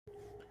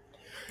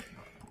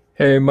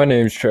Hey, my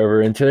name's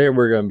Trevor, and today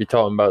we're going to be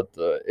talking about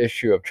the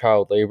issue of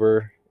child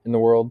labor in the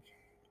world.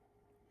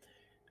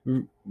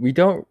 We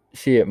don't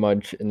see it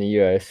much in the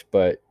US,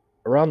 but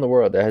around the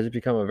world it has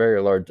become a very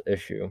large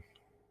issue.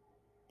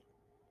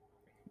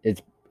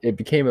 It's it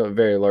became a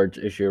very large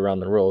issue around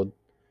the world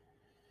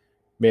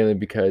mainly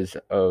because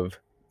of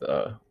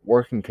the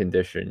working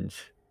conditions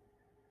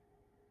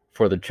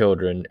for the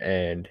children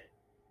and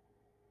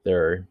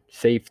their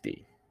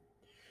safety,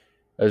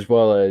 as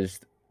well as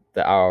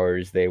the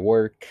hours they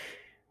work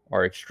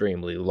are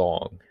extremely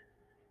long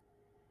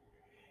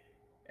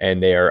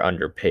and they are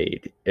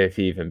underpaid, if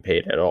even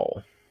paid at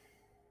all.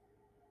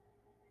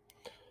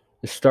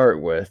 To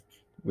start with,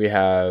 we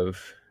have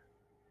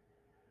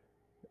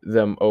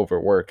them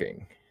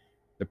overworking,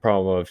 the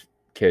problem of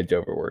kids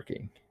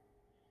overworking.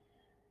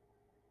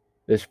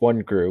 This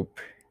one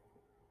group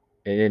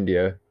in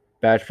India,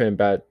 Bachman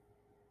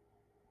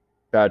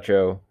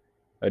Bacho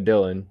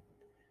Adilin,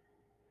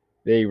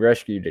 they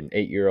rescued an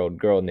 8-year-old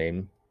girl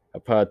named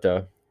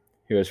Apata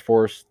who was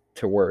forced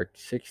to work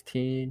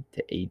 16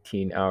 to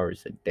 18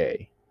 hours a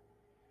day.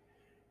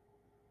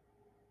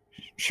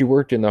 She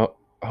worked in the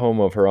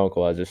home of her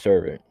uncle as a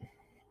servant.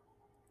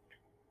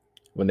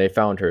 When they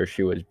found her,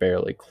 she was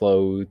barely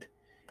clothed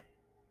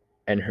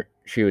and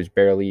she was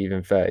barely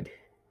even fed.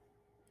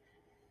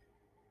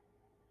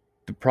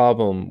 The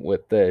problem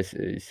with this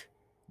is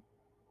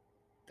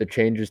the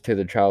changes to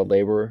the Child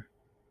Labor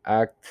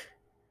Act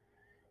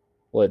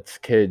lets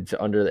kids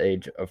under the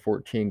age of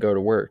 14 go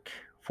to work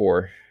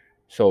for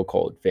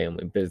so-called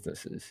family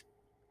businesses.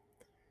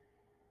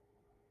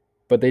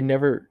 But they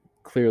never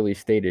clearly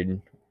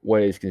stated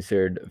what is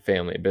considered a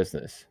family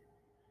business.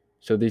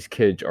 So these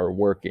kids are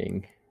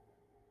working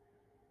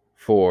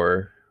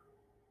for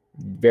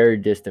very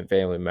distant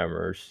family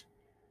members,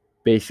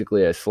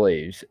 basically as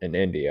slaves in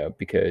India,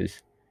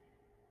 because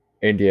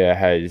India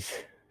has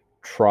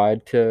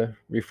tried to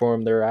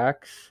reform their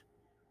acts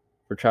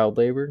for child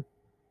labor,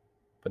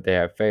 but they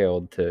have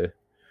failed to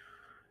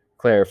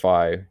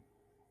clarify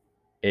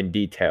in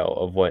detail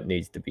of what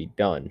needs to be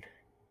done.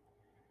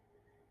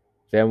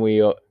 Then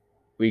we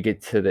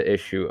get to the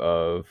issue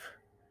of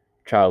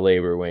child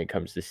labor when it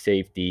comes to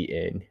safety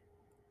in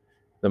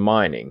the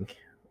mining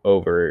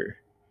over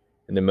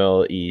in the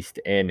Middle East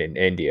and in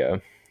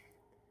India.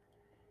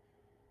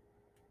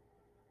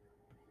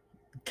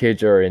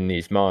 Kids are in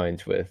these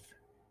mines with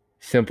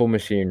simple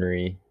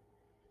machinery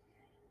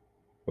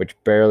which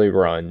barely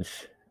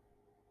runs,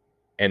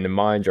 and the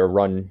mines are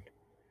run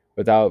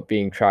without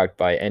being tracked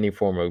by any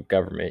form of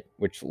government,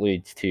 which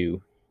leads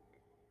to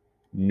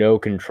no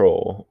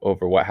control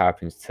over what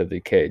happens to the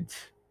kids.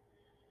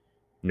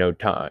 No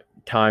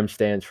time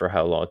stands for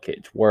how long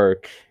kids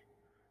work,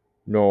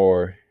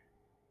 nor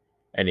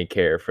any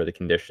care for the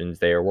conditions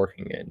they are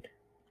working in.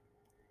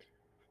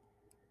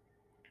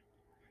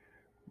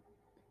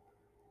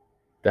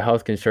 The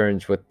health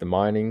concerns with the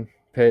mining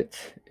pits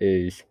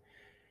is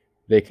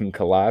they can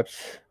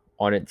collapse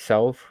on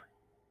itself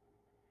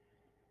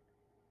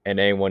and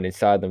anyone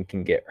inside them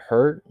can get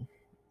hurt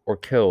or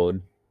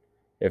killed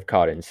if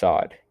caught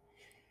inside.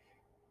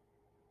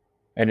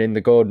 And in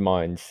the gold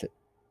mines,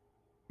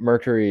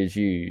 mercury is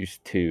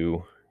used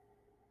to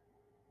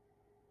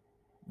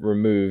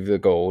remove the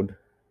gold,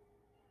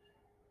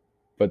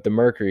 but the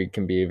mercury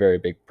can be a very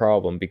big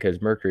problem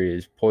because mercury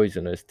is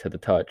poisonous to the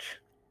touch.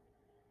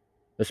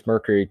 This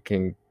mercury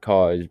can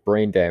cause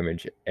brain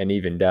damage and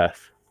even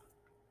death.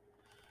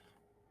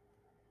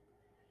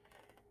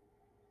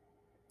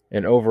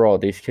 And overall,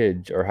 these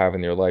kids are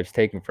having their lives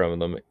taken from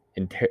them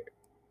in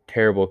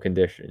terrible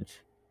conditions.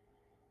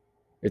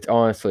 It's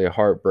honestly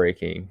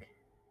heartbreaking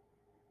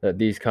that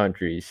these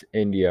countries,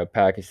 India,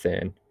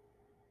 Pakistan,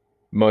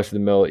 most of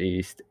the Middle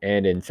East,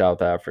 and in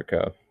South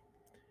Africa,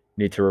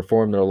 need to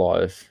reform their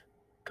laws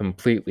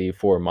completely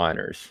for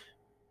minors.